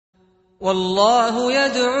والله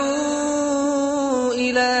يدعو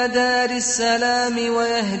إلى دار السلام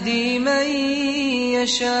ويهدي من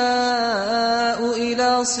يشاء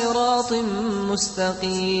إلى صراط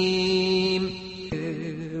مستقيم.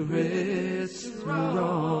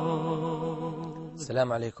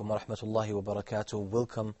 Assalamu alaikum wa rahmatullahi wa barakatuh.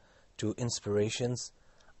 Welcome to Inspirations,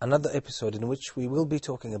 another episode in which we will be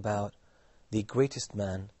talking about the greatest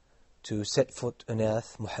man to set foot on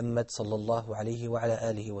earth, Muhammad sallallahu alayhi wa ala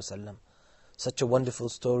alihi wa sallam. Such a wonderful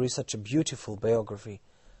story, such a beautiful biography,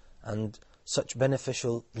 and such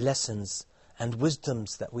beneficial lessons and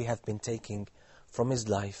wisdoms that we have been taking from his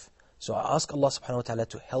life. So I ask Allah subhanahu wa ta'ala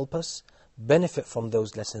to help us benefit from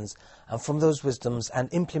those lessons and from those wisdoms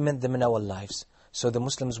and implement them in our lives, so the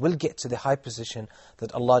Muslims will get to the high position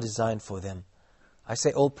that Allah designed for them. I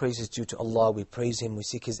say all praise is due to Allah. We praise Him, we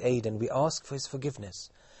seek His aid, and we ask for His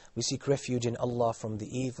forgiveness. We seek refuge in Allah from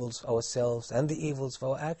the evils of ourselves and the evils of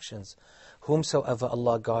our actions. Whomsoever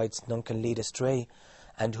Allah guides, none can lead astray.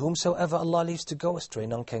 And whomsoever Allah leaves to go astray,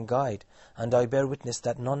 none can guide. And I bear witness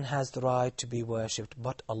that none has the right to be worshipped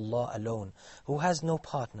but Allah alone, who has no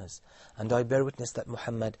partners. And I bear witness that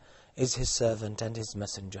Muhammad is His servant and His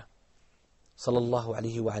messenger. Sallallahu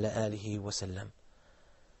alayhi wa ala alihi wa sallam.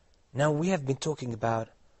 Now we have been talking about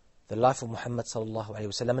the life of Muhammad sallallahu alayhi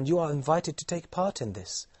wa sallam, and you are invited to take part in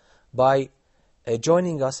this by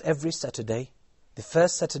joining us every Saturday, the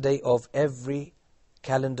first Saturday of every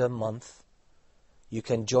calendar month. You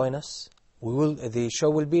can join us. The show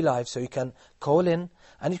will be live, so you can call in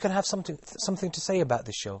and you can have something to say about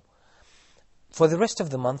the show. For the rest of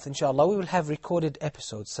the month, inshallah, we will have recorded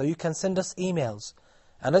episodes, so you can send us emails.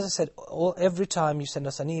 And as I said, every time you send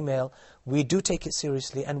us an email, we do take it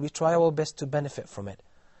seriously and we try our best to benefit from it.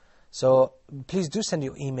 So please do send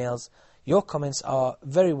your emails. Your comments are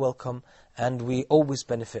very welcome and we always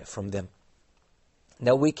benefit from them.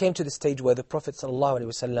 Now we came to the stage where the Prophet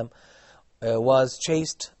ﷺ was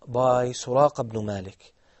chased by Suraq ibn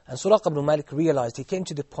Malik. And Suraq ibn Malik he came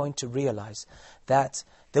to the point to realize that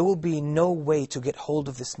there will be no way to get hold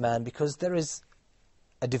of this man because there is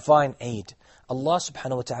a divine aid. Allah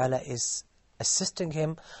subhanahu wa ta'ala is assisting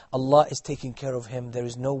him. Allah is taking care of him. There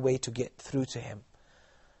is no way to get through to him.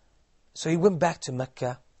 So he went back to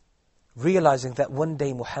Mecca, realizing that one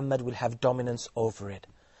day Muhammad will have dominance over it.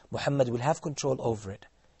 Muhammad will have control over it.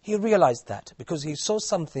 He realized that because he saw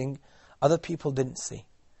something other people didn't see.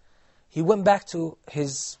 He went back to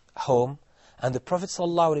his home, and the Prophet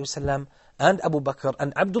ﷺ and Abu Bakr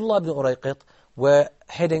and Abdullah ibn Urayqit were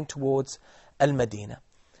heading towards Al-Madinah.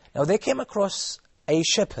 Now they came across a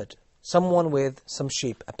shepherd, someone with some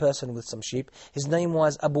sheep, a person with some sheep. His name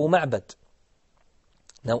was Abu Ma'bad.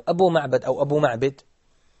 Now Abu Ma'bad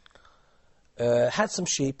had some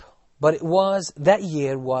sheep, but that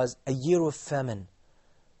year was a year of famine.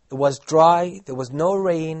 It was dry, there was no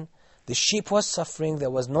rain, the sheep was suffering, there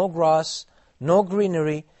was no grass, no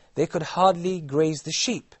greenery. They could hardly graze the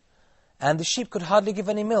sheep, and the sheep could hardly give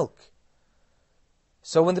any milk.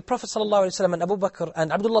 So when the Prophet ﷺ and Abu Bakr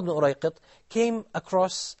and Abdullah ibn Urayqit came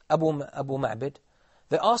across Abu Ma'bad,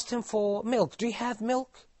 they asked him for milk. Do you have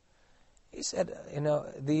milk? He said,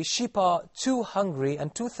 the sheep are too hungry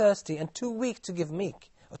and too thirsty and too weak to give milk,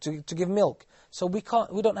 to give milk. So we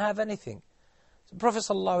don't have anything. So the Prophet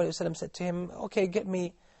ﷺ said to him, okay, get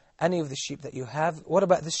me any of the sheep that you have. What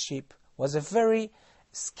about this sheep? It was a very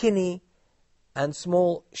skinny and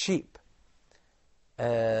small sheep.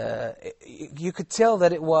 You could tell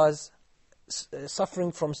that it was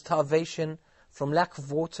suffering from starvation, from lack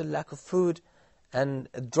of water, lack of food, and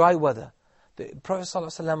dry weather. The Prophet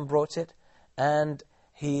ﷺ brought it, and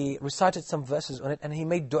he recited some verses on it, and he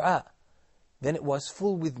made dua. Then it was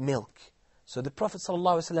full with milk. So the Prophet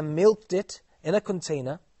ﷺ milked it in a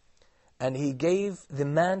container, and he gave the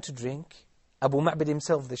man to drink, Abu Ma'bad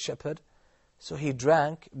himself, the shepherd. So he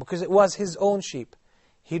drank, because it was his own sheep.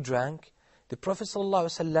 He drank. The Prophet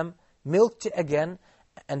ﷺ milked it again,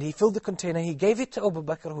 and he filled the container. He gave it to Abu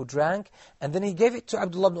Bakr, who drank, and then he gave it to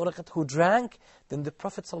Abdullah ibn Urayqit, who drank. Then the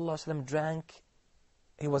Prophet ﷺ drank.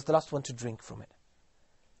 He was the last one to drink from it.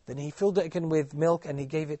 Then he filled it again with milk, and he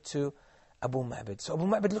gave it to Abu Ma'bad. So Abu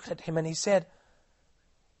Ma'bad looked at him and he said,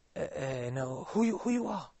 who you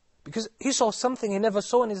are? Because he saw something he never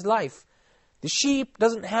saw in his life. The sheep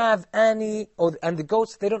doesn't have any, and the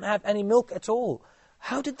goats, they don't have any milk at all.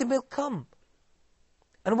 How did the milk come?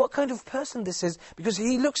 And what kind of person this is? Because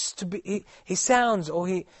he looks to be, he sounds, or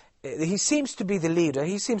he seems to be the leader.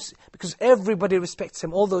 Because everybody respects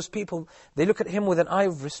him. All those people, they look at him with an eye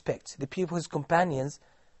of respect. The people, his companions.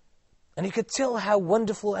 And you could tell how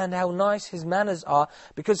wonderful and how nice his manners are,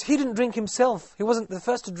 because he didn't drink himself. He wasn't the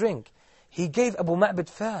first to drink. He gave Abu Ma'bad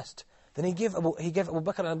first. Then he gave Abu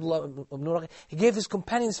Bakr and Abdullah ibn Uraqi, he gave his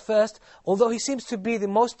companions first, although he seems to be the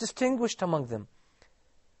most distinguished among them.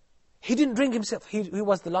 He didn't drink himself, he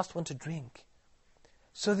was the last one to drink.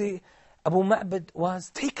 So Abu Ma'bad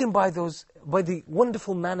was taken by the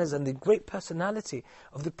wonderful manners and the great personality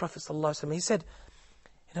of the Prophet ﷺ. He said,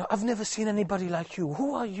 I've never seen anybody like you.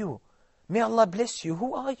 Who are you? May Allah bless you.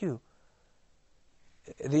 Who are you?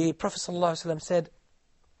 The Prophet ﷺ said,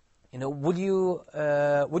 would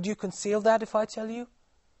you conceal that if I tell you?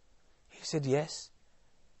 He said, yes.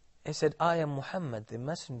 He said, I am Muhammad, the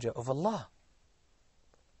messenger of Allah.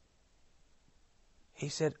 He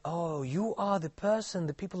said, oh, you are the person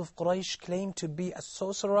the people of Quraysh claim to be a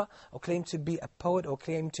sorcerer, or claim to be a poet, or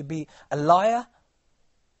claim to be a liar?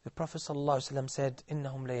 The Prophet ﷺ said,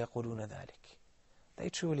 إِنَّهُمْ لَيَقُولُونَ ذَلِكَ. They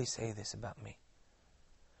truly say this about me.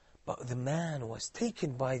 But the man was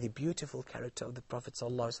taken by the beautiful character of the Prophet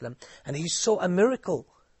ﷺ, and he saw a miracle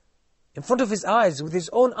in front of his eyes. With his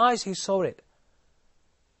own eyes he saw it.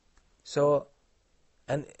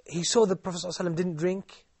 And he saw the Prophet ﷺ didn't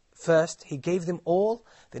drink. First, he gave them all,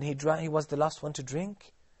 then he drank, he was the last one to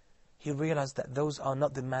drink. He realized that those are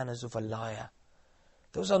not the manners of a liar.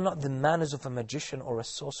 Those are not the manners of a magician or a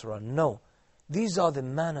sorcerer. No, these are the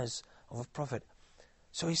manners of a prophet.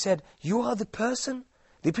 So he said, you are the person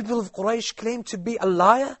the people of Quraysh claim to be a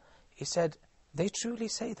liar? He said, they truly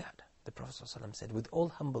say that. The Prophet ﷺ said, with all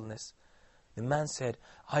humbleness. The man said,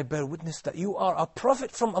 I bear witness that you are a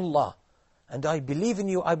prophet from Allah. And I believe in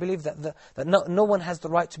you. I believe that no one has the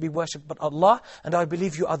right to be worshipped but Allah. And I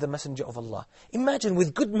believe you are the messenger of Allah. Imagine,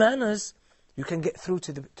 with good manners, you can get through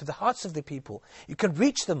to the hearts of the people. You can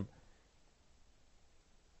reach them.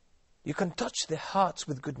 You can touch their hearts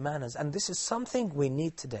with good manners. And this is something we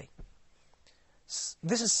need today.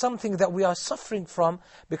 This is something that we are suffering from,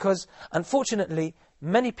 because unfortunately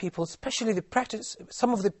many people, especially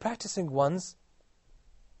some of the practicing ones,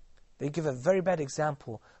 they give a very bad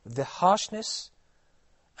example with their harshness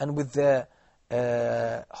and with their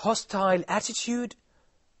hostile attitude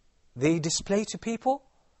they display to people.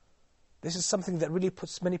 This is something that really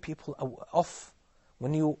puts many people off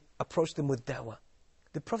when you approach them with da'wah.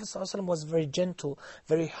 The Prophet ﷺ was very gentle,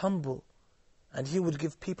 very humble, and he would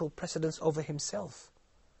give people precedence over himself.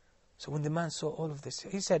 So when the man saw all of this,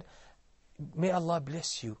 he said, may Allah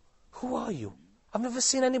bless you. Who are you? I've never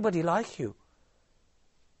seen anybody like you.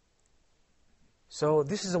 So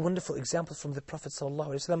this is a wonderful example from the Prophet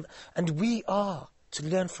ﷺ, and we are to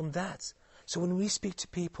learn from that. So when we speak to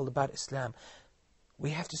people about Islam, we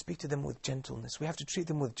have to speak to them with gentleness. We have to treat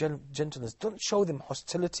them with gentleness. Don't show them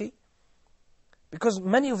hostility, because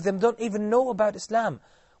many of them don't even know about Islam.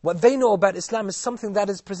 What they know about Islam is something that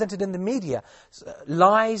is presented in the media.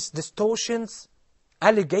 Lies, distortions,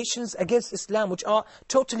 allegations against Islam, which are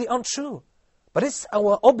totally untrue. But it's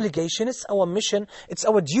our obligation, it's our mission, it's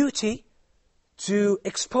our duty to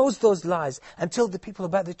expose those lies and tell the people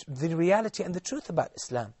about the reality and the truth about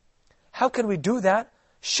Islam. How can we do that?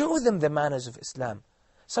 Show them the manners of Islam.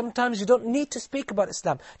 Sometimes you don't need to speak about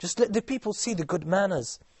Islam. Just let the people see the good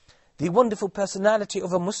manners, the wonderful personality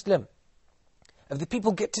of a Muslim. If the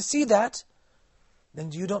people get to see that,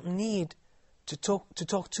 then you don't need to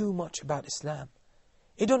talk too much about Islam.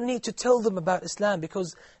 You don't need to tell them about Islam,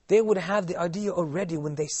 because they would have the idea already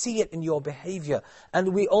when they see it in your behavior.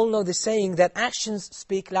 And we all know the saying that actions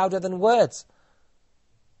speak louder than words.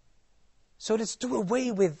 So let's do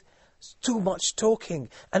away with too much talking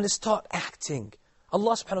and start acting.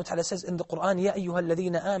 Allah subhanahu wa ta'ala says in the Quran, يَا أَيُّهَا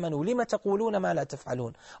الَّذِينَ آمَنُوا لِمَ تَقُولُونَ مَا لَا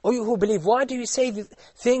تَفْعَلُونَ. O you who believe, why do you say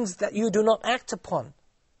things that you do not act upon?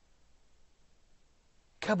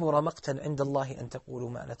 كَبُرَ مَقْتًا عِنْدَ اللَّهِ أَن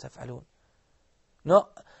تَقُولُوا مَا لَا تَفْعَلُونَ. No,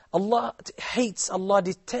 Allah hates, Allah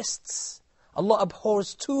detests, Allah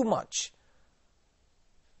abhors too much.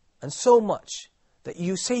 And so much that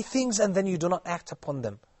you say things and then you do not act upon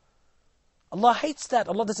them. Allah hates that,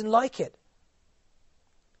 Allah doesn't like it.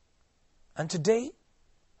 And today,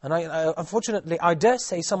 and unfortunately, I dare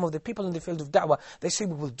say some of the people in the field of da'wah, they say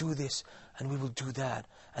we will do this and we will do that.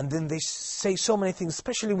 And then they say so many things,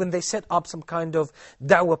 especially when they set up some kind of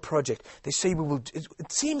da'wah project. They say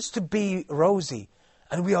it seems to be rosy,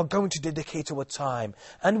 and we are going to dedicate our time,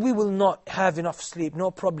 and we will not have enough sleep, no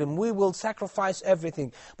problem. We will sacrifice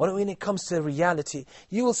everything. But when it comes to reality,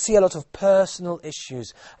 you will see a lot of personal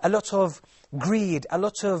issues, a lot of greed, a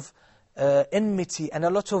lot of enmity, and a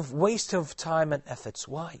lot of waste of time and efforts.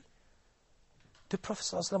 Why? The Prophet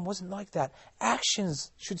ﷺ wasn't like that.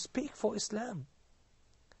 Actions should speak for Islam.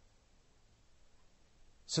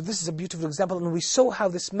 So this is a beautiful example, and we saw how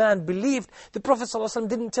this man believed. The Prophet ﷺ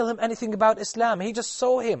didn't tell him anything about Islam. He just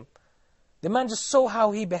saw him. The man just saw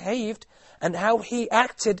how he behaved and how he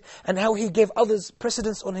acted and how he gave others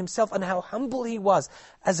precedence on himself and how humble he was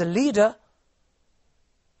as a leader.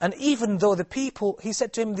 And even though the people, he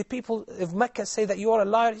said to him, the people of Mecca say that you are a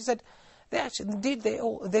liar. He said, indeed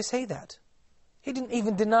they say that. He didn't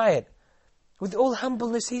even deny it. With all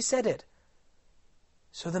humbleness he said it.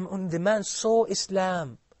 So when the man saw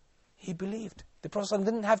Islam, he believed. The Prophet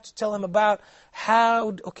didn't have to tell him about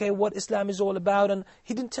what Islam is all about. And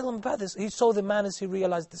he didn't tell him about this. He saw the man as he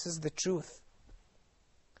realized this is the truth.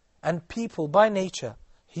 And people by nature,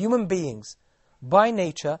 human beings, by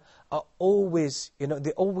nature are always,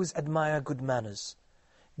 they always admire good manners.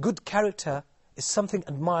 Good character is something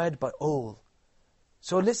admired by all.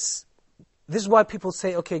 So this is why people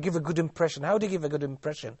say, give a good impression. How do you give a good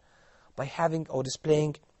impression? By having or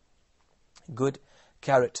displaying good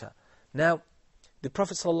character. Now, the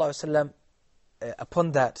Prophet ﷺ,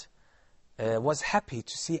 upon that, was happy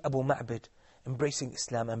to see Abu Ma'bad embracing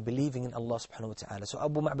Islam and believing in Allah subhanahu wa ta'ala. So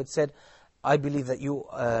Abu Ma'bad said, I believe that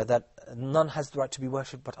that none has the right to be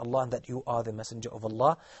worshipped but Allah, and that you are the messenger of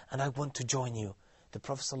Allah, and I want to join you. The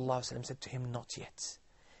Prophet ﷺ said to him, not yet.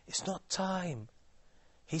 It's not time.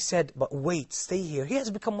 He said, but wait, stay here. He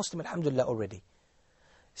has become Muslim, alhamdulillah, already.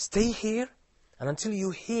 Stay here, and until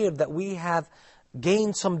you hear that we have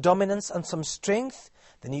gained some dominance and some strength,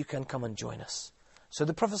 then you can come and join us. So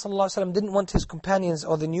the Prophet ﷺ didn't want his companions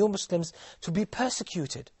or the new Muslims to be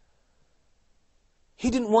persecuted. He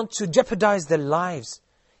didn't want to jeopardize their lives.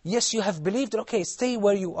 Yes, you have believed, stay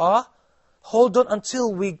where you are. Hold on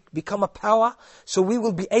until we become a power, so we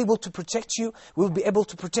will be able to protect you, we will be able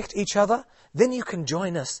to protect each other. Then you can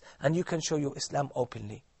join us and you can show your Islam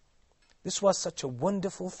openly. This was such a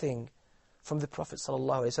wonderful thing from the Prophet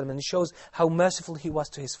ﷺ, and it shows how merciful he was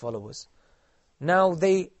to his followers. Now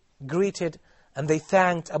they greeted and they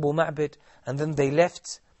thanked Abu Ma'bad, and then they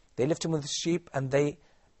left. They left him with the sheep, and they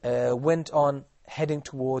went on heading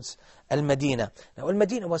towards Al-Madinah. Now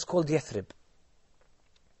Al-Madinah was called Yathrib.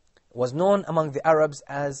 It was known among the Arabs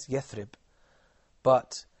as Yathrib.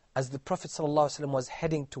 But as the Prophet ﷺ was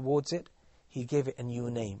heading towards it, he gave it a new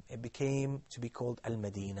name. It became to be called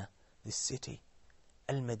Al-Madinah, this city.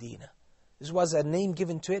 Al-Madinah. This was a name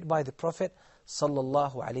given to it by the Prophet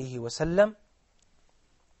ﷺ.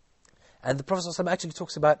 And the Prophet ﷺ actually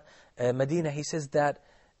talks about Medina. He says that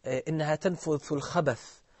إِنَّهَا تَنْفُثُ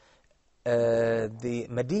الْخَبَثِ. The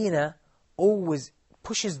Medina always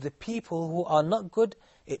pushes the people who are not good,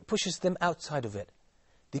 it pushes them outside of it.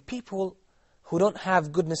 The people who don't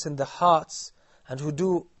have goodness in their hearts and who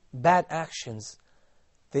do bad actions,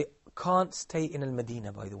 they can't stay in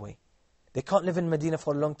Al-Madinah, by the way. They can't live in Medina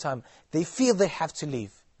for a long time. They feel they have to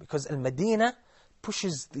leave because Al-Madinah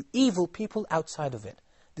pushes the evil people outside of it.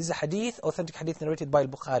 This is a hadith, authentic hadith narrated by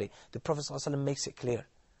Al-Bukhari. The Prophet ﷺ makes it clear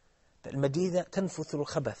that Al-Madinah تنفث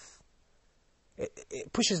الخبث.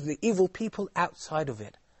 It pushes the evil people outside of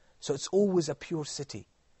it. So it's always a pure city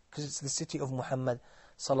because it's the city of Muhammad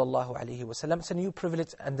sallallahu alaihi wasallam. It's a new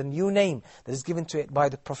privilege and a new name that is given to it by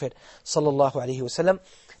the Prophet sallallahu alaihi wasallam.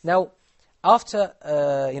 Now, after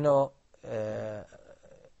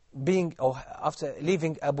after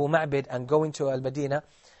leaving Abu Ma'bad and going to Al-Madinah,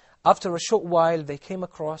 after a short while they came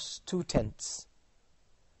across two tents.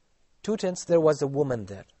 Two tents. There was a woman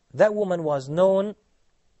there. That woman was known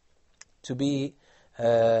to be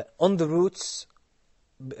on the routes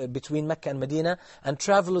between Mecca and Medina, and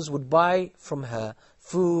travelers would buy from her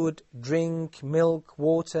food, drink, milk,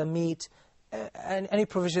 water, meat, and any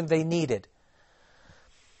provision they needed.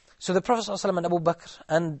 So the Prophet ﷺ and Abu Bakr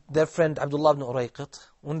and their friend Abdullah ibn Urayqit,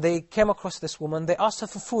 when they came across this woman, they asked her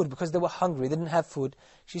for food because they were hungry, they didn't have food.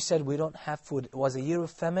 She said, we don't have food. It was a year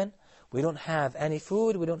of famine. We don't have any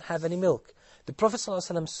food, we don't have any milk. The Prophet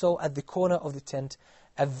ﷺ saw at the corner of the tent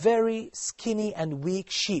a very skinny and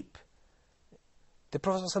weak sheep. The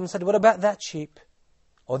Prophet ﷺ said, what about that sheep?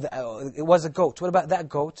 Or it was a goat. What about that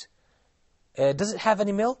goat? Does it have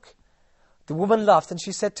any milk? The woman laughed and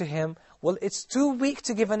she said to him, well, it's too weak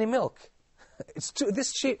to give any milk. It's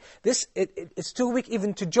too weak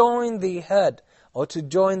even to join the herd or to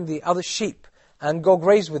join the other sheep and go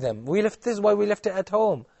graze with them. This is why we left it at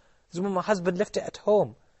home. This is why my husband left it at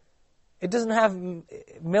home. It doesn't have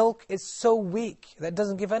milk. It's so weak that it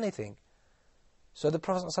doesn't give anything. So the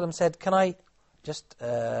Prophet ﷺ said, can I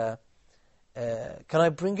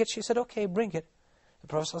bring it? She said, okay, bring it. The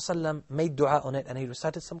Prophet ﷺ made dua on it and he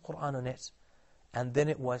recited some Qur'an on it, and then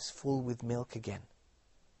it was full with milk again.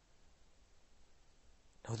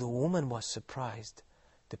 Now the woman was surprised.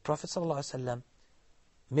 The Prophet ﷺ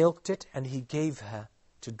milked it and he gave her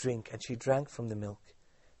to drink, and she drank from the milk.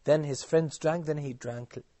 Then his friends drank, then he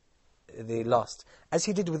drank they lost, as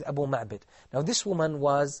he did with Abu Ma'bad. Now this woman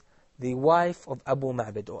was the wife of Abu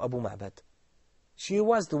Ma'bad or Abu Ma'bad. She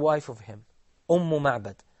was the wife of him,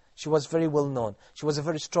 Ma'bad. She was very well known. She was a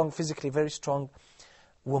very strong, physically very strong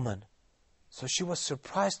woman. So she was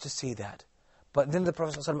surprised to see that. But then the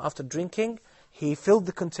Prophet ﷺ, after drinking, he filled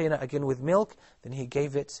the container again with milk, then he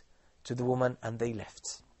gave it to the woman and they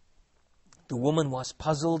left. The woman was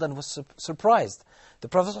puzzled and was surprised. The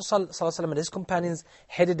Prophet ﷺ and his companions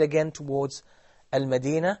headed again towards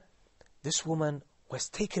Al-Madinah. This woman was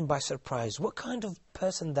taken by surprise. What kind of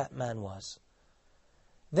person that man was?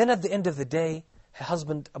 Then at the end of the day, her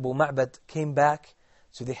husband Abu Ma'bad came back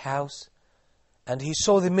to the house and he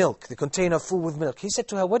saw the milk, the container full with milk. He said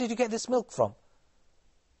to her, "Where did you get this milk from?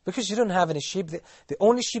 Because you don't have any sheep. The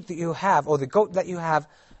only sheep that you have, or the goat that you have,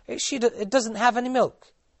 it doesn't have any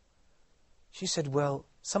milk." She said, "Well,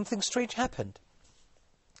 something strange happened.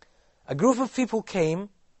 A group of people came.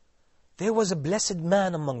 There was a blessed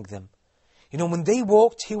man among them. You know, when they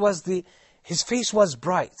walked, his face was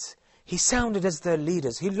bright. He sounded as their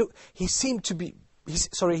leaders. He seemed to be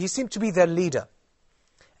their leader.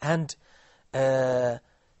 And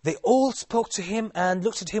they all spoke to him and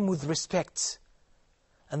looked at him with respect.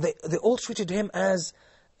 And they all treated him as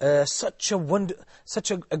such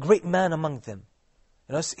a great man among them.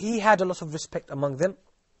 You know, he had a lot of respect among them."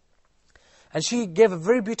 And she gave a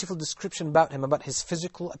very beautiful description about him, about his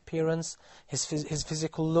physical appearance, his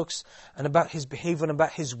physical looks, and about his behavior, and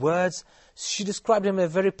about his words. She described him in a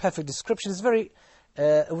very perfect description.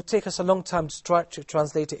 It would take us a long time to try to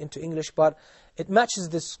translate it into English, but it matches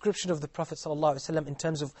the description of the Prophet ﷺ in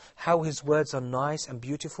terms of how his words are nice and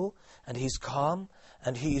beautiful, and he's calm,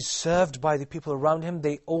 and he is served by the people around him.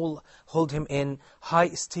 They all hold him in high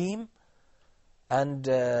esteem. And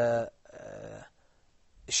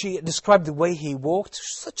she described the way he walked.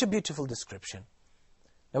 Such a beautiful description.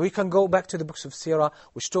 Now we can go back to the books of seerah,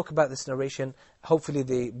 which talk about this narration. Hopefully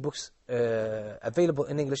the books available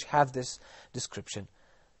in English have this description.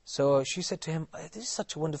 So she said to him, "This is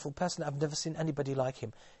such a wonderful person. I've never seen anybody like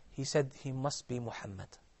him." He said, "He must be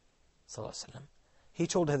Muhammad sallallahu alaihi wasallam." He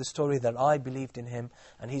told her the story that I believed in him,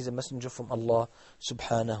 and he's a messenger from Allah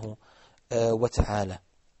subhanahu wa ta'ala.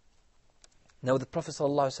 Now the Prophet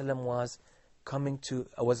ﷺ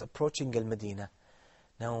was approaching Al-Madinah.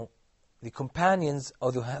 Now the companions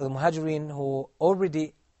or the Muhajirin who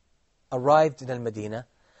already arrived in Al-Madinah,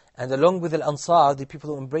 and along with Al-Ansar, the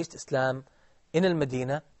people who embraced Islam in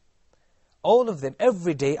Al-Madinah, all of them,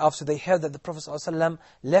 every day after they heard that the Prophet ﷺ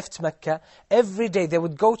left Mecca, every day they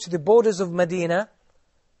would go to the borders of Medina,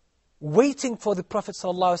 waiting for the Prophet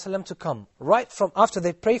ﷺ to come. Right from after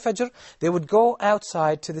they pray Fajr, they would go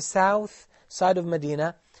outside to the south side of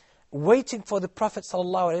Medina, waiting for the Prophet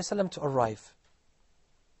ﷺ to arrive.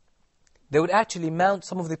 They would actually mount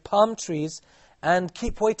some of the palm trees and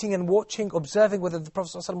keep waiting and watching, observing whether the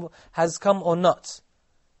Prophet ﷺ has come or not.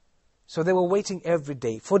 So they were waiting every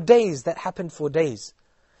day. For days, that happened for days.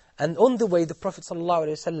 And on the way, the Prophet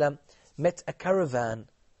ﷺ met a caravan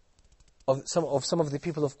of some of the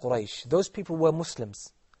people of Quraysh. Those people were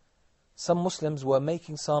Muslims. Some Muslims were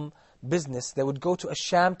making some business. They would go to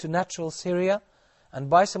Asham, to natural Syria, and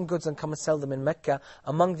buy some goods and come and sell them in Mecca.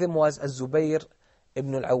 Among them was Az-Zubayr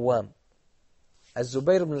ibn al-Awwam.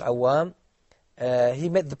 Az-Zubayr ibn al-Awwam, he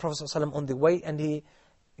met the Prophet ﷺ on the way, and he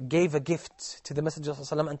gave a gift to the Messenger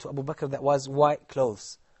ﷺ and to Abu Bakr that was white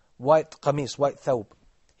clothes, white qamis, white thawb.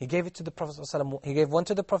 He gave it to the Prophet ﷺ. He gave one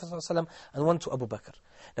to the Prophet ﷺ and one to Abu Bakr.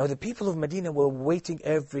 Now the people of Medina were waiting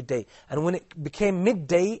every day. And when it became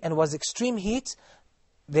midday and was extreme heat,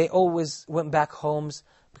 they always went back homes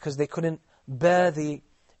because they couldn't bear the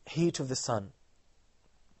heat of the sun.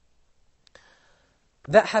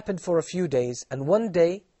 That happened for a few days. And one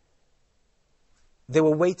day, they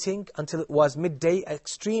were waiting until it was midday, an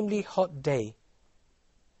extremely hot day.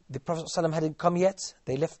 The Prophet ﷺ hadn't come yet.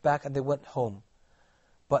 They left back and they went home.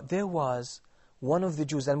 But there was one of the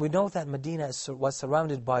Jews, and we know that Medina was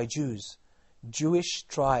surrounded by Jews, Jewish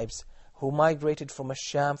tribes who migrated from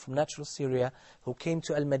Asham, from natural Syria, who came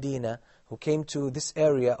to Al-Madinah, who came to this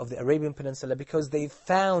area of the Arabian Peninsula because they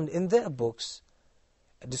found in their books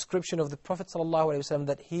a description of the Prophet ﷺ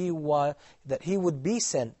that he would be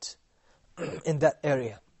sent in that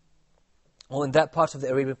area, or in that part of the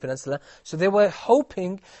Arabian Peninsula. So they were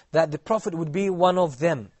hoping that the Prophet would be one of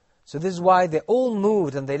them. So this is why they all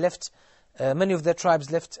moved, and they left, many of their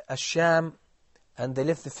tribes left Asham, and they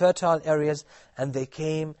left the fertile areas, and they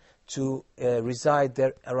came to reside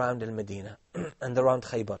there around Al-Madinah and around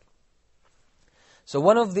Khaybar. So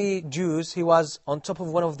one of the Jews, he was on top of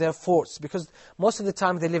one of their forts, because most of the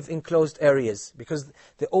time they live in closed areas, because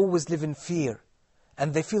they always live in fear.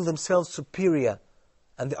 and they feel themselves superior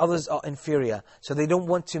and the others are inferior. So they don't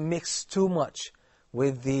want to mix too much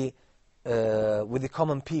with the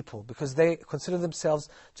common people, because they consider themselves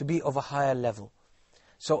to be of a higher level.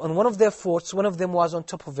 So on one of their forts, one of them was on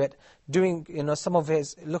top of it, doing some of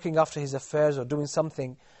his, looking after his affairs or doing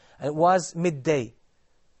something, and it was midday.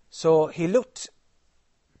 So he looked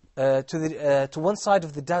to one side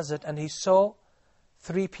of the desert, and he saw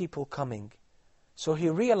 3 people coming. So he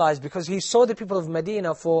realized, because he saw the people of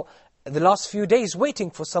Medina for the last few days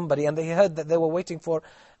waiting for somebody, and they heard that they were waiting for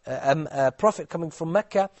a prophet coming from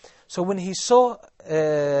Mecca. So when he saw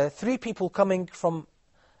 3 people coming from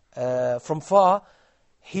far,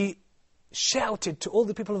 he shouted to all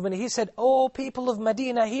the people of Medina. He said, "Oh, people of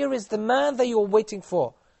Medina, here is the man that you are waiting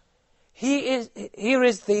for. Here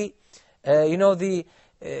is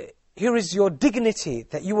your dignity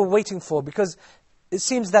that you were waiting for." Because it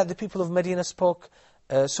seems that the people of Medina spoke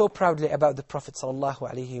so proudly about the Prophet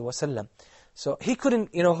ﷺ. So he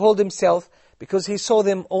couldn't hold himself, because he saw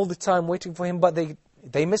them all the time waiting for him, but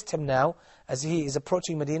they missed him now as he is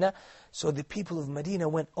approaching Medina. So the people of Medina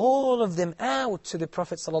went, all of them, out to the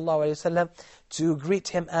Prophet ﷺ to greet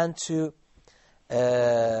him and to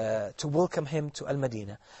welcome him to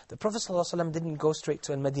Al-Madinah. The Prophet ﷺ didn't go straight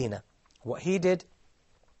to Al-Madinah. What he did,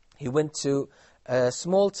 he went to a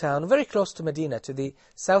small town very close to Medina, to the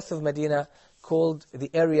south of Medina, called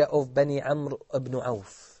the area of Bani Amr ibn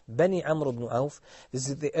Auf. Bani Amr ibn Auf, this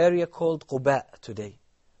is the area called Quba today,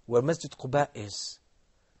 where Masjid Quba is.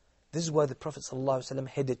 This is where the Prophet ﷺ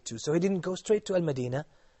headed to. So he didn't go straight to Al-Madinah.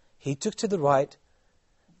 He took to the right,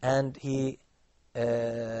 and he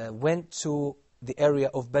went to the area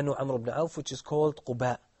of Banu Amr ibn Auf, which is called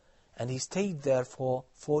Quba. And he stayed there for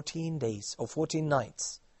 14 days, or 14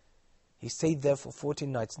 nights. He stayed there for 14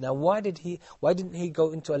 nights. Now, why didn't he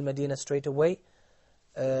go into Al-Madinah straight away?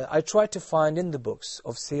 I tried to find in the books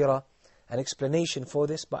of seerah an explanation for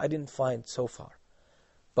this, but I didn't find so far.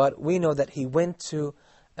 But we know that he went to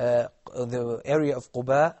the area of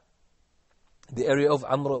Quba, the area of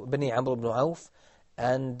Bani Amr ibn Auf,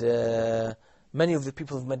 and many of the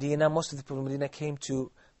people of Medina, most of the people of Medina came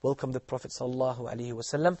to welcome the Prophet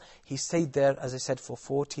ﷺ. He stayed there, as I said, for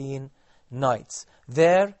 14 nights.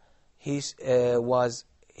 There, he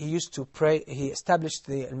used to pray. He established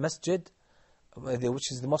the masjid,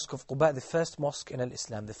 which is the mosque of Quba, the first mosque in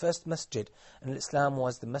Islam. The first masjid in Islam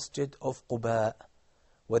was the masjid of Quba,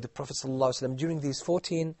 where the Prophet ﷺ, during these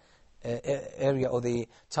 14 area, or the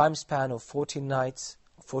time span of 14 nights,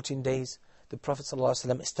 14 days, the Prophet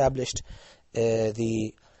ﷺ established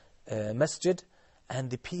the masjid, and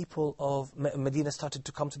the people of Medina started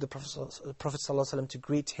to come to the Prophet ﷺ to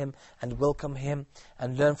greet him and welcome him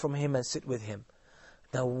and learn from him and sit with him.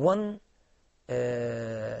 Now, one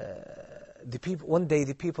day, the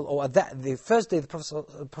first day the Prophet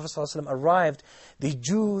ﷺ arrived, the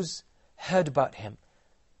Jews heard about him.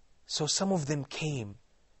 So some of them came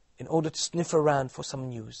in order to sniff around for some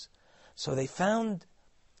news. So they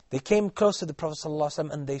came close to the Prophet ﷺ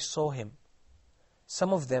and they saw him.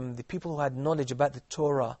 Some of them, the people who had knowledge about the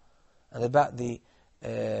Torah and about the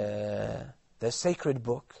sacred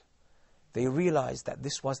book, they realized that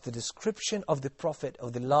this was the description of the Prophet,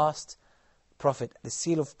 of the last Prophet, the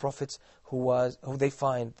seal of prophets, who they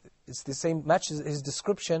find. It's the same, his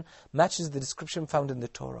description matches the description found in the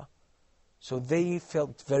Torah. So they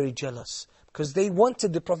felt very jealous, because they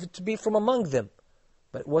wanted the Prophet to be from among them,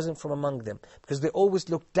 but it wasn't from among them, because they always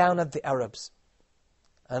looked down at the Arabs.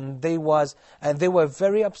 And they were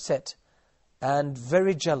very upset and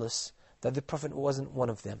very jealous that the Prophet wasn't one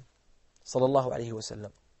of them. Sallallahu Alaihi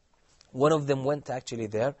Wasallam. One of them went actually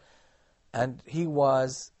there, and he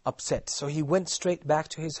was upset. So he went straight back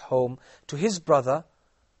to his home, to his brother,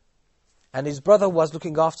 and his brother was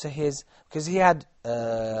looking after because he had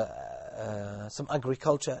some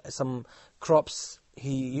agriculture, some crops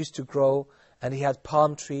he used to grow, and he had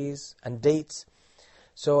palm trees and dates.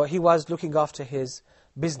 So he was looking after his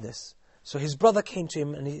business. So his brother came to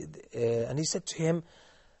him, and he said to him,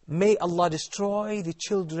 "May Allah destroy the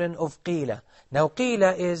children of Qila." Now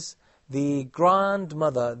Qila is the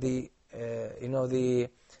grandmother, the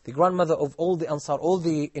grandmother of all the Ansar, all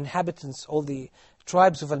the inhabitants, all the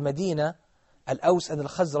tribes of Al-Madinah, Al-Aws and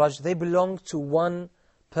Al-Khazraj. They belong to one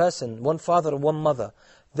person, one father and one mother.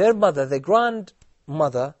 Their mother, their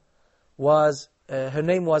grandmother, her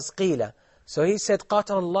name was Qila. So he said,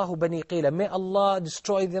 قَاتَلَ اللَّهُ بَنِي قِيلَ. May Allah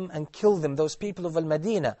destroy them and kill them, those people of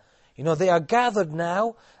Al-Madinah. They are gathered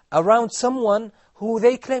now around someone who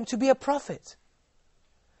they claim to be a prophet.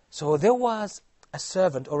 So there was a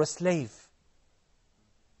servant or a slave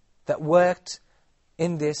that worked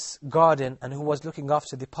in this garden and who was looking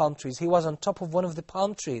after the palm trees, he was on top of one of the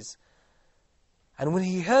palm trees. And when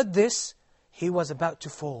he heard this, he was about to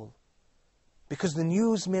fall, because the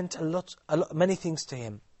news meant many things to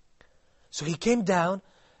him. So he came down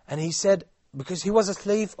and he said, because he was a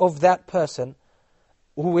slave of that person,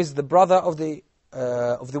 who is the brother of the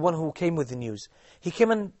one who came with the news. He came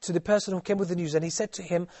in to the person who came with the news and he said to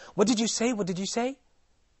him, "What did you say? What did you say?"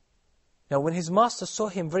 Now when his master saw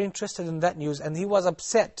him very interested in that news, and he was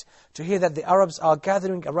upset to hear that the Arabs are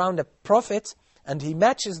gathering around a prophet, and he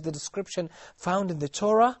matches the description found in the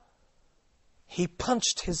Torah, he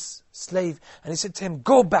punched his slave and he said to him,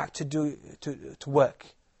 "Go back to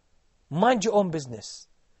work. Mind your own business."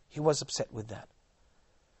 He was upset with that.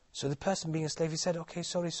 So the person being a slave, he said, "Okay,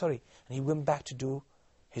 sorry. And he went back to do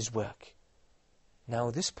his work.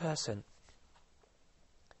 Now this person,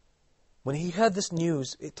 when he heard this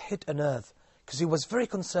news, it hit a nerve, because he was very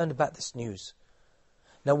concerned about this news.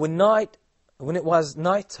 Now when it was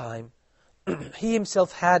night time, he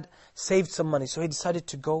himself had saved some money, so he decided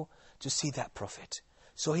to go to see that prophet.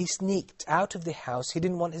 So he sneaked out of the house. He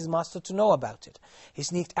didn't want his master to know about it. He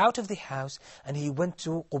sneaked out of the house and he went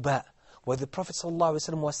to Quba, where the Prophet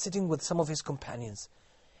ﷺ was sitting with some of his companions.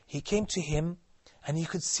 He came to him and he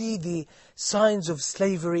could see the signs of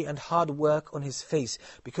slavery and hard work on his face,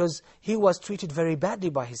 because he was treated very badly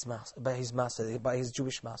by his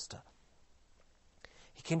Jewish master.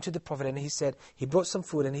 He came to the Prophet and he brought some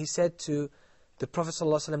food, and he said to the Prophet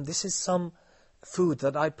ﷺ, "This is some food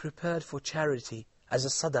that I prepared for charity, as a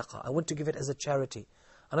sadaqah. I want to give it as a charity.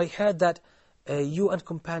 And I heard that you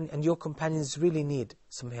and your companions really need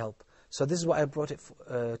some help. So this is why I brought it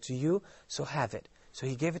to you, so have it." So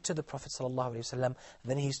he gave it to the Prophet ﷺ, and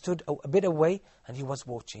then he stood a bit away and he was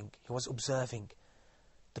watching, he was observing.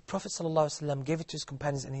 The Prophet ﷺ gave it to his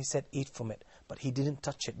companions and he said, "Eat from it." But he didn't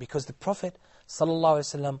touch it, because the Prophet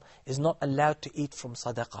ﷺ is not allowed to eat from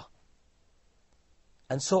sadaqah.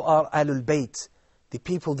 And so are Ahlul Bayt, the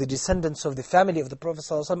people, the descendants of the family of the Prophet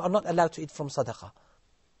ﷺ, are not allowed to eat from sadaqah.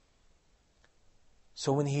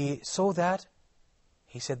 So when he saw that,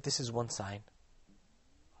 he said, "This is one sign.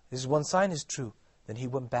 This is one sign is true." Then he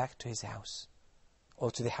went back to his house,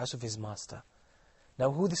 or to the house of his master.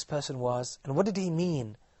 Now who this person was, and what did he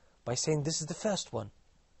mean by saying this is the first one,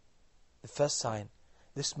 the first sign?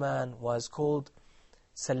 This man was called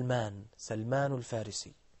Salman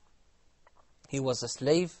al-Farisi. He was a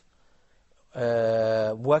slave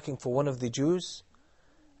working for one of the Jews,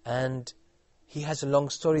 and he has a long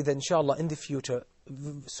story that inshallah in the future,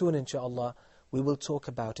 soon inshallah, we will talk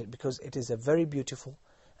about it, because it is a very beautiful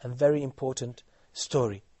and very important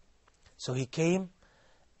story. So he came,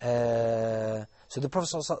 so the Prophet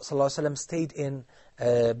ﷺ stayed in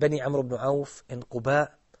Bani Amr ibn Auf in Quba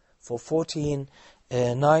for 14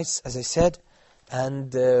 nights, as I said,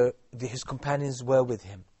 and his companions were with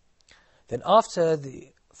him. Then after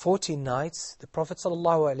the 14 nights, the Prophet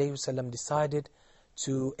ﷺ decided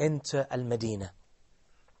to enter Al-Madinah.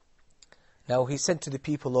 Now he said to the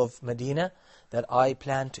people of Medina that I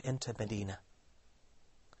plan to enter Medina.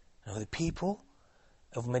 Now the people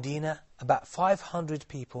of Medina, about 500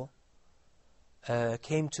 people,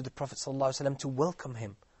 came to the Prophet ﷺ to welcome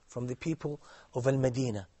him from the people of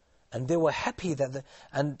Al-Madinah. And they were happy that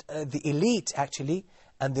the elite actually,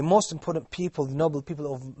 and the most important people, the noble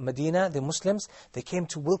people of Medina, the Muslims, they came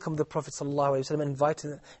to welcome the Prophet ﷺ and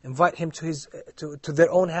invite him to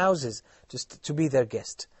their own houses, just to be their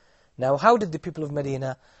guest. Now how did the people of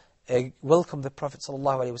Medina welcome the Prophet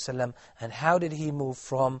ﷺ, and how did he move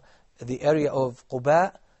from the area of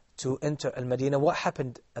Quba to enter Al-Madinah? What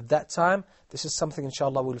happened at that time? This is something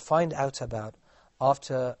inshallah we'll find out about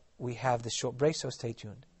after we have this short break, so stay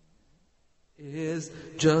tuned. Is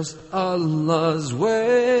just Allah's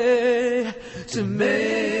way to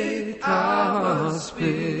make our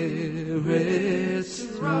spirits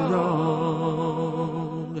strong.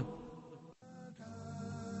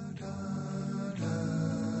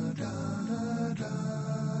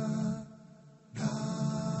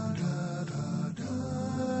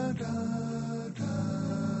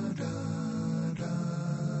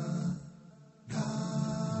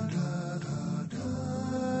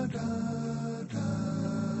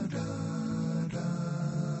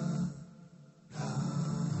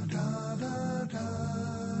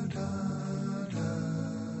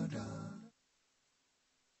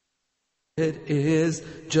 It is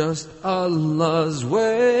just Allah's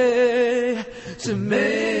way to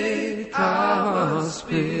make our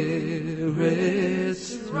spirits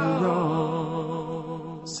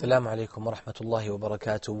strong. Assalamu alaikum wa rahmatullahi wa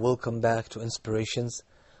barakatuh. Welcome back to Inspirations.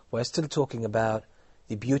 We're still talking about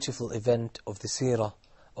the beautiful event of the seerah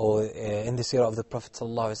or in the seerah of the Prophet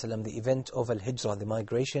ﷺ, the event of Al-Hijrah, the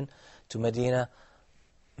migration to Medina.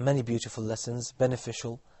 Many beautiful lessons,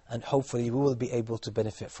 beneficial, and hopefully we will be able to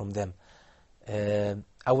benefit from them.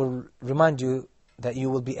 I will remind you that you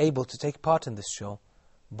will be able to take part in this show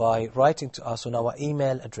by writing to us on our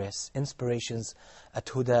email address,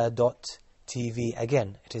 inspirations@huda.tv.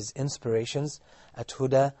 Again, it is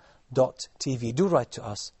inspirations@huda.tv. Do write to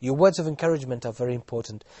us. Your words of encouragement are very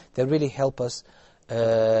important. They really help us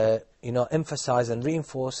emphasize and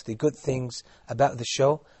reinforce the good things about the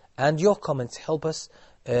show. And your comments help us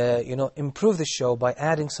improve the show by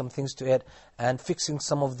adding some things to it and fixing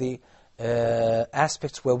some of the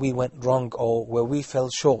aspects where we went wrong or where we fell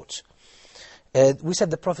short. We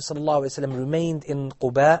said the Prophet ﷺ remained in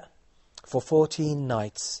Quba for 14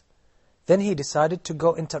 nights. Then he decided to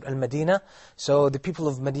go into Al-Madinah. So the people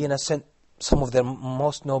of Medina sent some of their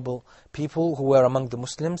most noble people who were among the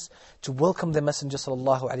Muslims to welcome the Messenger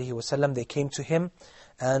ﷺ. They came to him,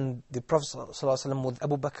 and the Prophet ﷺ with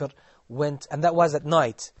Abu Bakr went, and that was at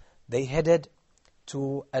night. They headed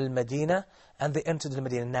to Al-Madinah and they entered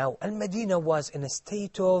Al-Madinah. Now, Al-Madinah was in a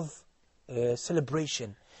state of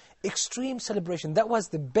celebration, extreme celebration. That was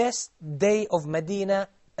the best day of Medina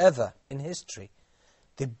ever in history.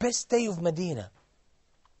 The best day of Medina.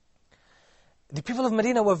 The people of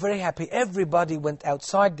Medina were very happy. Everybody went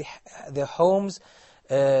outside their homes.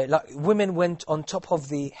 Women went on top of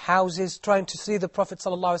the houses trying to see the Prophet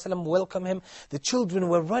ﷺ, welcome him. The children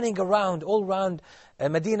were running around, all around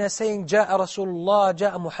Medina, saying, Ja'a Rasulullah,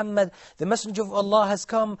 Ja'a Muhammad. The Messenger of Allah has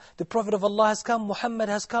come, the Prophet of Allah has come, Muhammad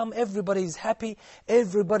has come. Everybody is happy.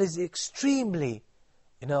 Everybody is extremely,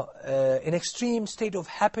 in extreme state of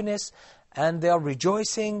happiness. And they are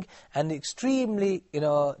rejoicing and extremely,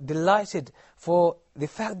 delighted for the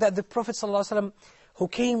fact that the Prophet ﷺ, who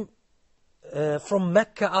came from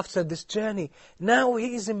Mecca after this journey, now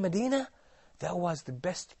he is in Medina. That was the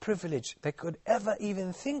best privilege they could ever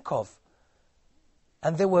even think of.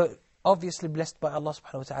 And they were obviously blessed by Allah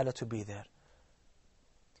subhanahu wa ta'ala to be there.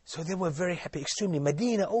 So they were very happy, extremely.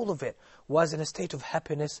 Medina, all of it, was in a state of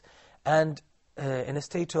happiness and in a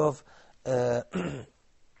state of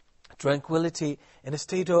tranquility, in a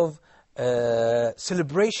state of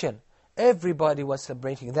celebration. Everybody was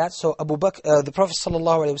celebrating that. So Abu Bakr, the Prophet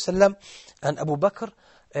ﷺ and Abu Bakr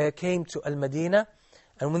came to Al-Madinah.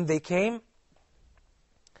 And when they came,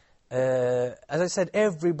 as I said,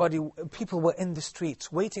 people were in the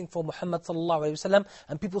streets waiting for Muhammad ﷺ,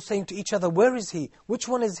 and people saying to each other, where is he? Which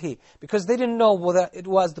one is he? Because they didn't know whether it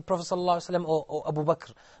was the Prophet ﷺ or Abu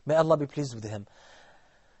Bakr. May Allah be pleased with him.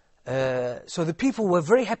 So the people were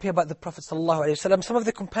very happy about the Prophet ﷺ. Some of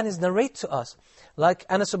the companions narrate to us, like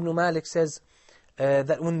Anas ibn Malik says,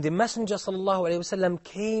 that when the Messenger ﷺ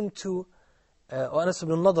came to, or Anas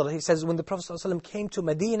ibn Nadr, he says, when the Prophet ﷺ came to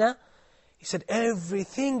Medina, he said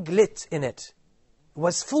everything lit in it. It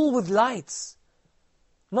was full with lights.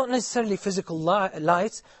 Not necessarily physical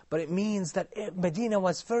lights, but it means that Medina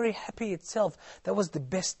was very happy itself. That was the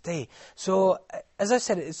best day. So, as I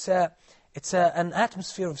said, it's an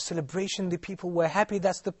atmosphere of celebration. The people were happy.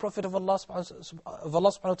 That's the Prophet of Allah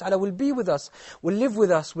subhanahu wa ta'ala will be with us, will live with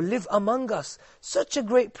us, will live among us. Such a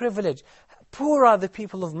great privilege. Poor are the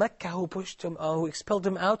people of Mecca who pushed him, who expelled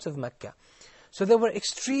him out of Mecca. So they were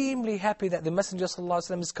extremely happy that the Messenger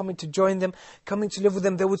ﷺ is coming to join them, coming to live with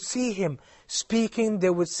them. They would see him speaking, they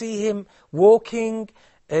would see him walking,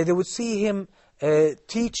 they would see him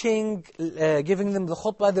teaching, giving them the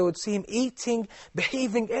khutbah. They would see him eating,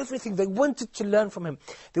 behaving, everything. They wanted to learn from him.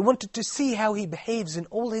 They wanted to see how he behaves in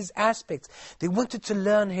all his aspects. They wanted to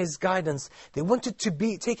learn his guidance. They wanted to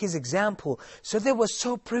take his example. So they were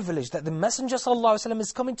so privileged that the Messenger ﷺ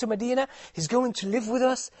is coming to Medina. He's going to live with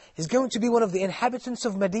us. He's going to be one of the inhabitants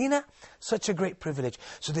of Medina. Such a great privilege.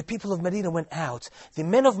 So the people of Medina went out. The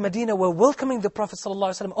men of Medina were welcoming the Prophet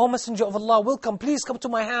ﷺ. "O Messenger of Allah, welcome. Please come to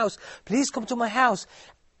my house. Please come to my house.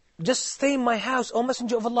 Just stay in my house, O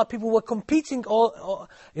Messenger of Allah." People were competing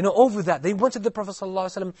over that. They wanted the Prophet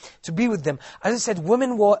ﷺ to be with them. As I said,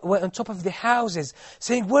 women were on top of the houses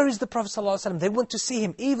saying, where is the Prophet ﷺ? They want to see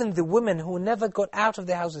him. Even the women who never got out of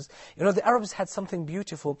their houses. The Arabs had something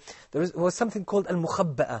beautiful. There was something called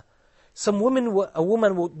al-Mukhabba'a. A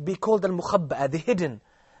woman would be called al-Mukhabba'a, the hidden.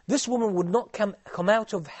 This woman would not come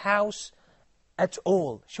out of house at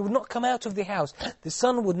all. She would not come out of the house. The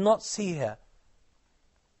sun would not see her.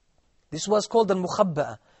 This was called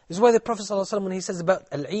al-Mukhabba'a. This is why the Prophet ﷺ, when he says about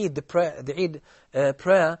al-Eid, the Eid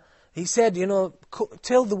prayer, he said,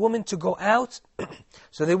 tell the women to go out,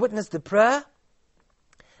 so they witness the prayer,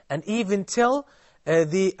 and even tell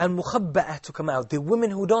the al-Mukhabba'a to come out, the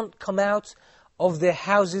women who don't come out of their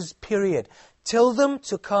houses, period. tell them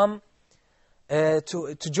to come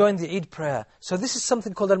to join the Eid prayer. So this is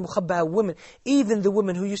something called al-Mukhabba'a women. Even the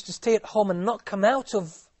women who used to stay at home and not come out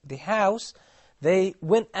of the house, they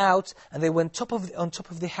went out and they went on top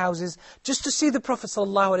of the houses just to see the Prophet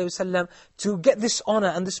ﷺ, to get this honor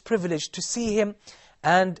and this privilege, to see him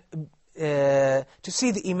and to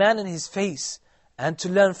see the iman in his face and to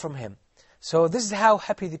learn from him. So this is how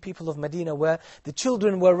happy the people of Medina were. The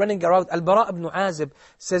children were running around. Al-Bara ibn Azib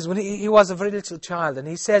says, when he was a very little child, and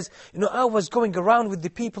he says, I was going around with the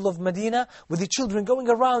people of Medina, with the children going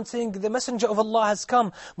around saying, the messenger of Allah has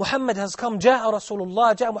come, Muhammad has come, Ja'a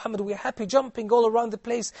Rasulullah, Ja'a Muhammad. We are happy, jumping all around the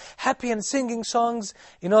place, happy and singing songs,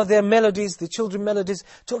 their melodies, the children melodies,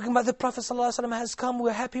 talking about the Prophet ﷺ has come,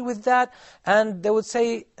 we're happy with that. And they would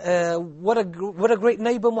say, what a great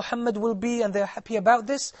neighbor Muhammad will be, and they're happy about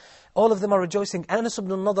this. All of them are rejoicing. Anas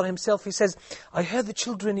ibn al-Nadr himself, he says, I heard the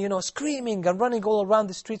children, screaming and running all around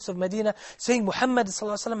the streets of Medina, saying, Muhammad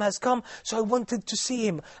ﷺ has come, so I wanted to see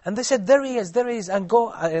him. And they said, there he is, and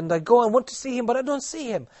I go and want to see him, but I don't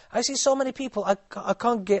see him. I see so many people, I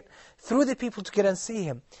can't get through the people to get and see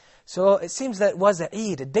him. So it seems that it was a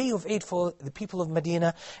Eid, a day of Eid for the people of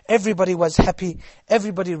Medina. Everybody was happy,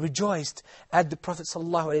 everybody rejoiced at the Prophet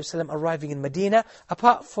ﷺ arriving in Medina,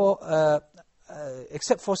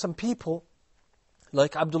 except for some people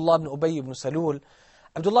like Abdullah ibn Ubay ibn Salul.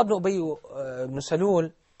 Abdullah ibn Ubay ibn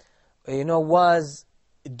Salul, was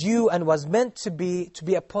due and was meant to be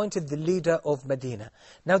appointed the leader of Medina.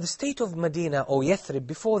 Now the state of Medina, or Yathrib,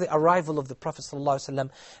 before the arrival of the Prophet ﷺ,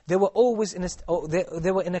 they were always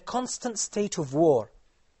they were in a constant state of war.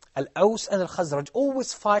 Al-Aws and Al-Khazraj,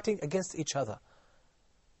 always fighting against each other.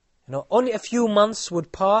 Only a few months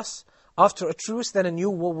would pass after a truce, then a new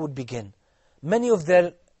war would begin. Many of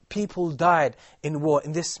their people died in war,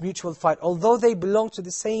 in this mutual fight, although they belong to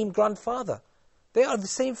the same grandfather. They are the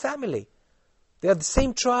same family. They are the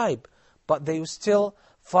same tribe, but they were still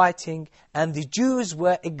fighting, and the Jews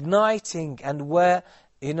were igniting and were,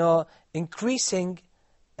 increasing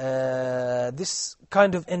this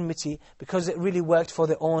kind of enmity because it really worked for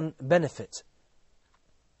their own benefit.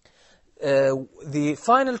 The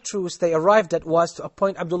final truce they arrived at was to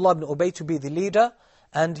appoint Abdullah ibn Ubay to be the leader,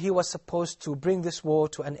 and he was supposed to bring this war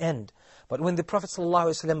to an end. But when the Prophet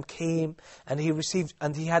ﷺ came and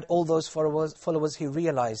he had all those followers, he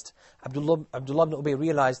realized, Abdullah ibn Ubay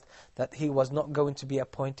realized that he was not going to be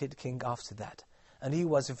appointed king after that. And he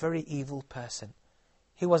was a very evil person.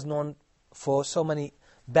 He was known for so many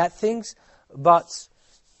bad things, but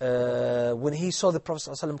when he saw the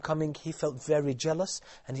Prophet ﷺ coming, he felt very jealous,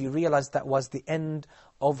 and he realized that was the end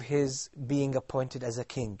of his being appointed as a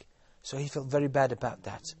king. So he felt very bad about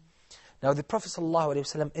that. Now the Prophet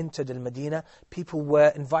ﷺ entered Al-Madinah. People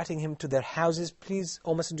were inviting him to their houses. Please,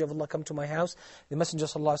 O Messenger of Allah, come to my house. The Messenger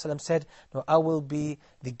ﷺ said, no, I will be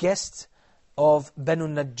the guest of Banu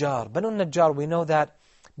Najjar. Banu Najjar, we know that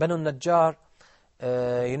Banu Najjar,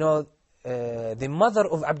 the mother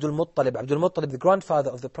of Abdul Muttalib, the grandfather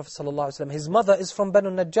of the Prophet ﷺ, his mother is from Banu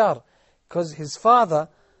Najjar. Because his father,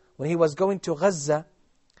 when he was going to Gaza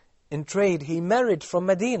in trade, he married from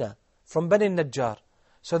Medina, from Bani Najjar.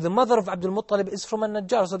 So the mother of Abdul Muttalib is from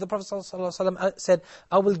An-Najjar. So the Prophet ﷺ said,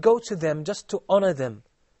 I will go to them just to honor them,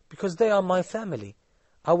 because they are my family.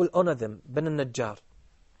 I will honor them, Bani Najjar.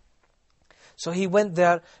 So he went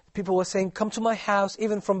there. People were saying, come to my house,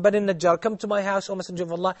 even from Bani Najjar, come to my house, O Messenger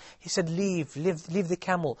of Allah. He said, leave the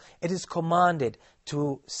camel. It is commanded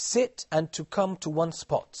to sit and to come to one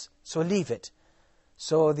spot. So leave it.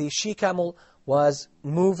 So the she-camel was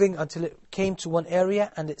moving until it came to one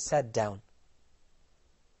area and it sat down.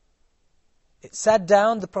 It sat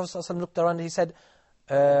down, the Prophet ﷺ looked around and he said,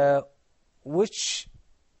 which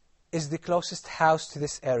is the closest house to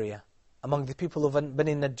this area? Among the people of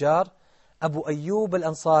Bani Najjar, Abu Ayyub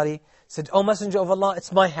al-Ansari said, O Messenger of Allah,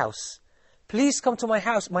 it's my house. Please come to my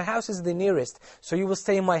house. My house is the nearest, so you will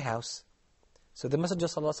stay in my house. So the Messenger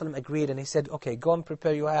ﷺ agreed and he said, okay, go and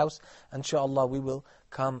prepare your house, and inshallah we will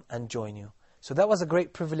come and join you. So that was a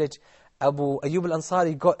great privilege Abu Ayyub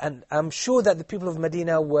al-Ansari got, and I'm sure that the people of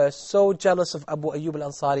Medina were so jealous of Abu Ayyub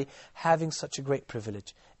al-Ansari having such a great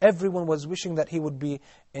privilege. Everyone was wishing that he would be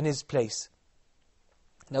in his place.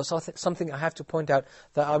 Now something I have to point out,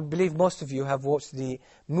 that I believe most of you have watched the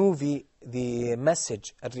movie, The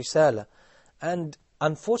Message, Al-Risala, and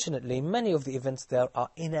unfortunately many of the events there are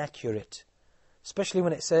inaccurate. Especially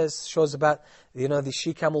when it shows about, the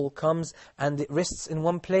she-camel comes and it rests in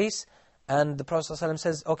one place, and the Prophet ﷺ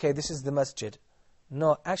says, okay, this is the masjid.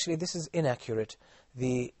 No, actually this is inaccurate.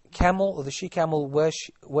 The camel, or the she-camel, where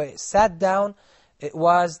it sat down, it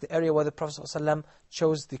was the area where the Prophet ﷺ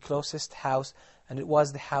chose the closest house, and it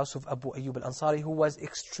was the house of Abu Ayyub al-Ansari, who was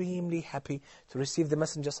extremely happy to receive the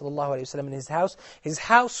Messenger ﷺ in his house. His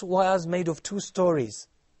house was made of 2 stories,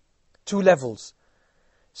 2 levels.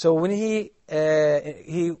 So when he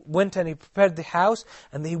went and he prepared the house,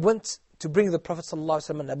 and he went to bring the Prophet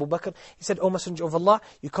ﷺ and Abu Bakr, he said, "O Messenger of Allah,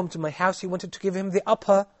 you come to my house." He wanted to give him the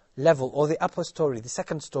upper level, or the upper story, the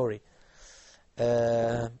second story,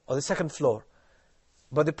 or the second floor.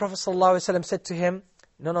 But the Prophet ﷺ said to him,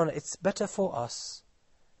 no, it's better for us.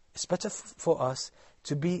 It's better for us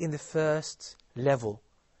to be in the first level.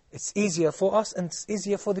 It's easier for us, and it's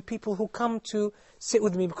easier for the people who come to sit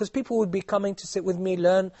with me, because people would be coming to sit with me,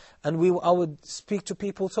 learn, and I would speak to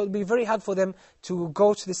people, so it would be very hard for them to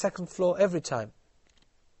go to the second floor every time.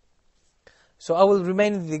 So I will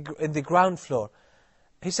remain in the ground floor.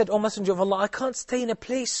 He said, "O Messenger of Allah, I can't stay in a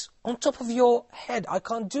place on top of your head. I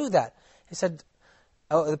can't do that." He said,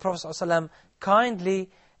 the Prophet ﷺ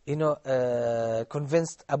kindly,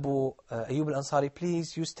 convinced Abu Ayyub al-Ansari,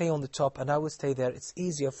 "Please, you stay on the top and I will stay there. It's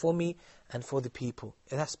easier for me and for the people.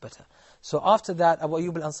 That's better." So after that, Abu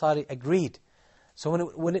Ayyub al-Ansari agreed.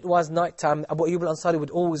 So when it was night time, Abu Ayyub al-Ansari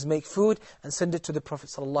would always make food and send it to the Prophet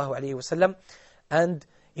ﷺ. And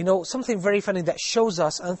something very funny that shows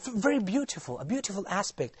us, and very beautiful, a beautiful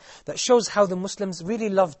aspect that shows how the Muslims really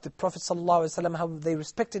loved the Prophet ﷺ, how they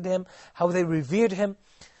respected him, how they revered him.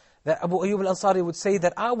 That Abu Ayyub al-Ansari would say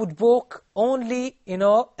that I would walk only,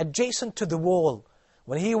 adjacent to the wall.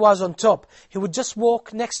 When he was on top, he would just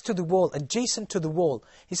walk next to the wall, adjacent to the wall.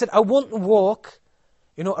 He said, I wouldn't walk,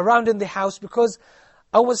 around in the house, because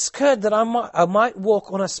I was scared that I might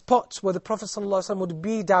walk on a spot where the Prophet ﷺ would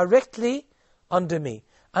be directly under me.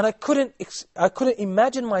 And I couldn't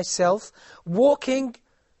imagine myself walking,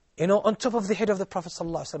 on top of the head of the Prophet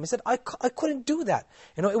ﷺ. He said, I couldn't do that.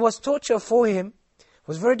 It was torture for him. It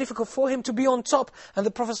was very difficult for him to be on top, and the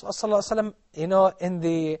Prophet ﷺ, in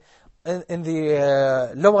the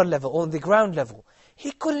lower level, or in the ground level.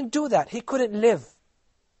 He couldn't do that. He couldn't live.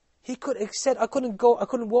 He said, I couldn't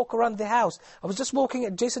walk around the house. I was just walking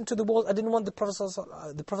adjacent to the wall. I didn't want the Prophet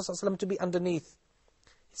ﷺ to be underneath.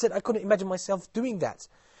 He said, I couldn't imagine myself doing that.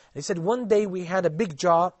 And he said, one day we had a big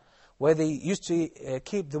jar where they used to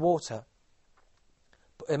keep the water,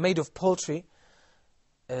 made of poultry.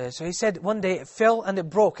 So he said, one day it fell and it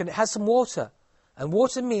broke, and it has some water. And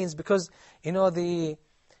water means, because, they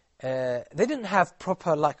didn't have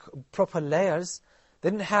proper layers. They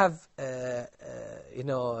didn't have, the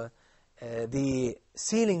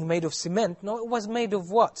ceiling made of cement. No, it was made of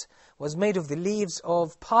what? It was made of the leaves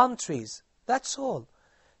of palm trees. That's all.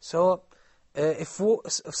 So if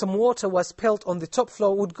some water was spilled on the top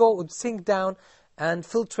floor, it would sink down and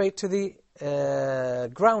filtrate to the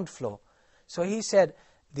ground floor. So he said,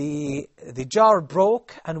 the jar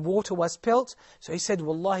broke and water was spilled. So he said,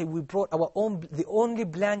 Wallahi, we brought the only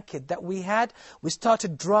blanket that we had. We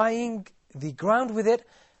started drying the ground with it,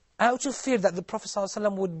 out of fear that the Prophet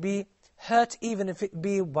ﷺ would be hurt, even if it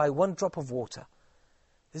be by one drop of water.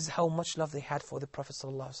 This is how much love they had for the Prophet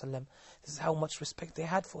ﷺ. This is how much respect they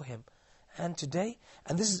had for him. And today,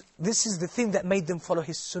 and this is the thing that made them follow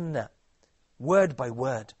his sunnah, word by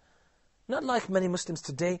word. Not like many Muslims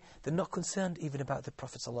today, they're not concerned even about the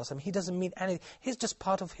Prophet ﷺ. He doesn't mean anything. He's just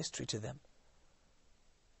part of history to them.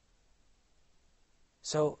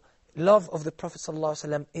 So, love of the Prophet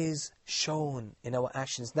ﷺ is shown in our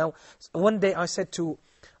actions. Now, one day I said to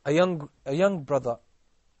a young brother,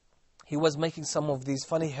 he was making some of these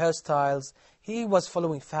funny hairstyles. He was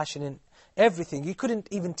following fashion in everything. He couldn't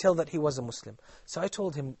even tell that he was a Muslim. So I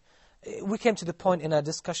told him, we came to the point in our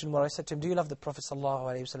discussion where I said to him, do you love the Prophet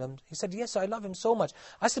ﷺ? He said, yes, I love him so much.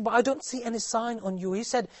 I said, but I don't see any sign on you. He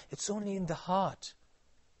said, it's only in the heart.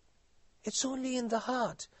 It's only in the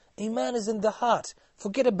heart. Iman is in the heart.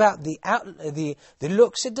 Forget about the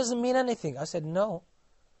looks. It doesn't mean anything. I said, no.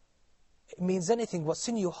 It means anything. What's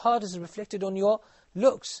in your heart is reflected on your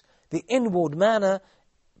looks. The inward manner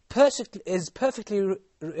is perfectly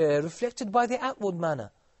reflected by the outward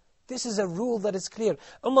manner. This is a rule that is clear.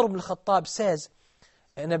 Umar ibn al-Khattab says,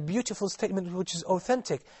 in a beautiful statement which is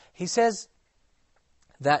authentic, he says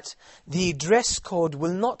that the dress code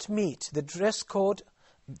will not meet the dress code.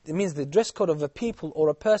 It means the dress code of a people or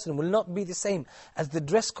a person will not be the same as the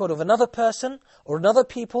dress code of another person or another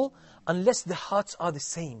people unless the hearts are the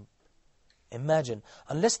same. Imagine,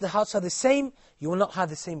 unless the hearts are the same, you will not have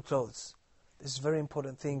the same clothes. This is a very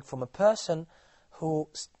important thing from a person who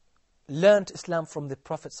learned Islam from the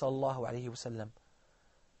Prophet ﷺ.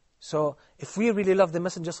 So if we really love the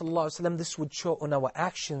Messenger ﷺ, this would show on our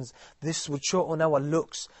actions, this would show on our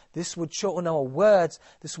looks, this would show on our words,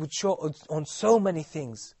 this would show on so many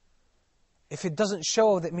things. If it doesn't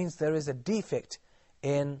show, that means there is a defect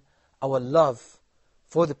in our love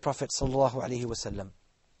for the Prophet ﷺ.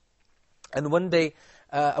 And one day,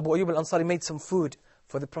 Abu Ayyub al-Ansari made some food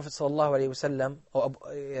for the Prophet ﷺ,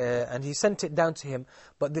 and he sent it down to him.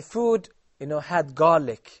 But the food, had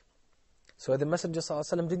garlic. So the Messenger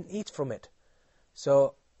ﷺ didn't eat from it.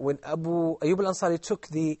 So when Abu Ayyub al-Ansari took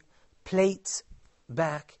the plate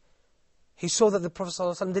back, he saw that the Prophet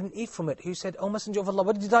ﷺ didn't eat from it. He said, "O Messenger of Allah,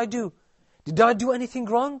 what did I do? Did I do anything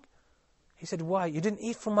wrong?" He said, "Why? You didn't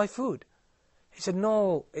eat from my food." He said,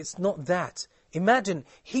 "No, it's not that." Imagine,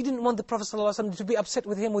 he didn't want the Prophet ﷺ to be upset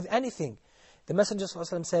with him with anything. The Messenger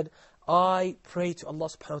ﷺ said, "I pray to Allah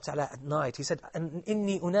subhanahu wa ta'ala at night." He said,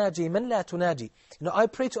 "Inni unaji man la tunaji." I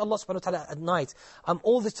pray to Allah subhanahu wa ta'ala at night. I'm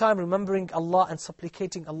all the time remembering Allah and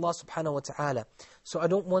supplicating Allah subhanahu wa ta'ala. So I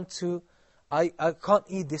don't want to, I can't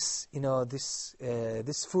eat this,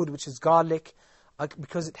 this food which is garlic,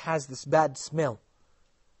 because it has this bad smell.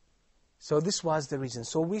 So this was the reason.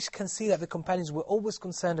 So we can see that the companions were always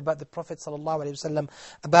concerned about the Prophet ﷺ,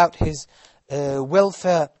 about his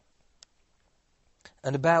welfare,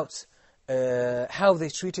 and about how they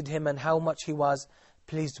treated him and how much he was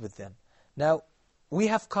pleased with them. Now, we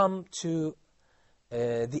have come to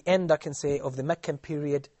the end, I can say, of the Meccan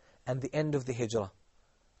period and the end of the Hijrah.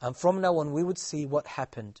 And from now on, we would see what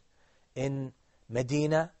happened in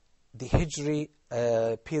Medina, the Hijri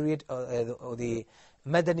period, or the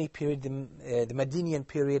Madani period, the Madinian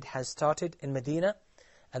period has started in Medina.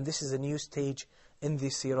 And this is a new stage in the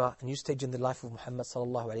seerah, a new stage in the life of Muhammad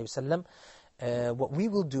sallallahu alayhi wa sallam. What we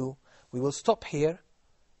will do, we will stop here,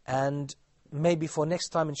 and maybe for next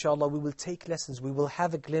time, inshallah, we will take lessons. We will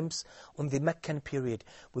have a glimpse on the Meccan period.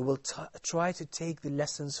 We will try to take the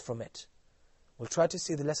lessons from it. We'll try to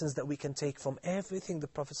see the lessons that we can take from everything the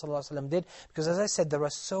Prophet ﷺ did. Because as I said, there are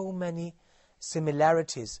so many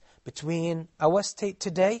similarities between our state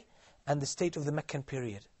today and the state of the Meccan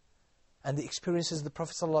period. And the experiences the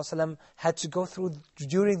Prophet ﷺ had to go through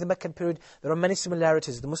during the Meccan period, there are many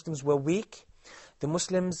similarities. The Muslims were weak. The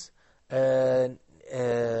Muslims were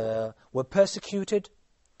persecuted.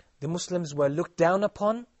 The Muslims were looked down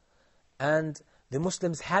upon. And the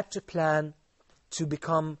Muslims had to plan to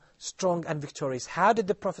become strong and victorious. How did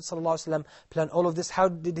the Prophet ﷺ plan all of this? How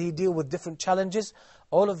did he deal with different challenges?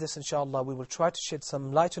 All of this, inshallah, we will try to shed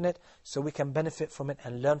some light on it so we can benefit from it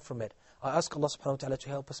and learn from it. I ask Allah subhanahu wa ta'ala to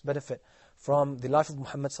help us benefit from the life of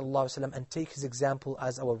Muhammad ﷺ and take his example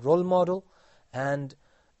as our role model. And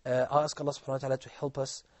I ask Allah subhanahu wa ta'ala to help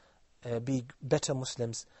us be better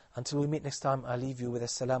Muslims. Until we meet next time, I leave you with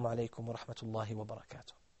Assalamu alaikum wa rahmatullahi wa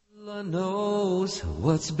barakatuh. Allah knows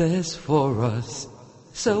what's best for us,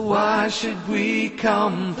 so why should we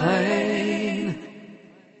complain?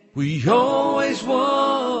 We always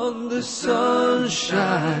want the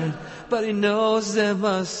sunshine, but He knows there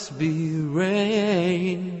must be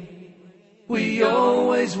rain. We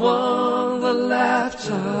always want the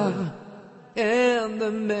laughter and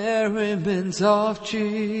the merriment of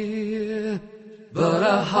cheer, but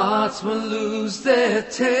our hearts will lose their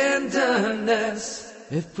tenderness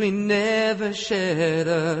if we never shed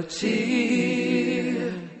a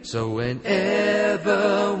tear. So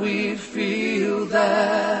whenever we feel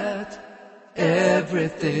that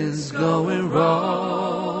everything's going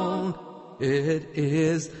wrong, it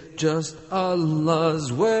is just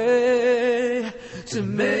Allah's way to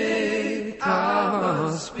make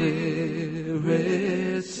our spirits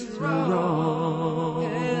strong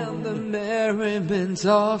and the merriment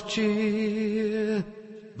of cheer.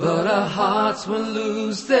 But our hearts will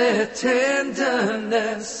lose their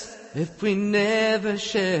tenderness if we never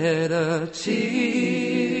shed a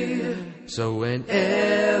tear. So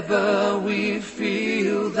whenever we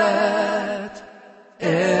feel that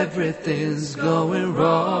everything's going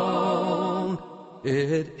wrong,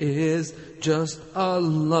 it is just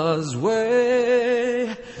Allah's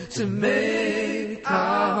way to make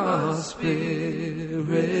our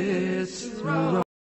spirits strong.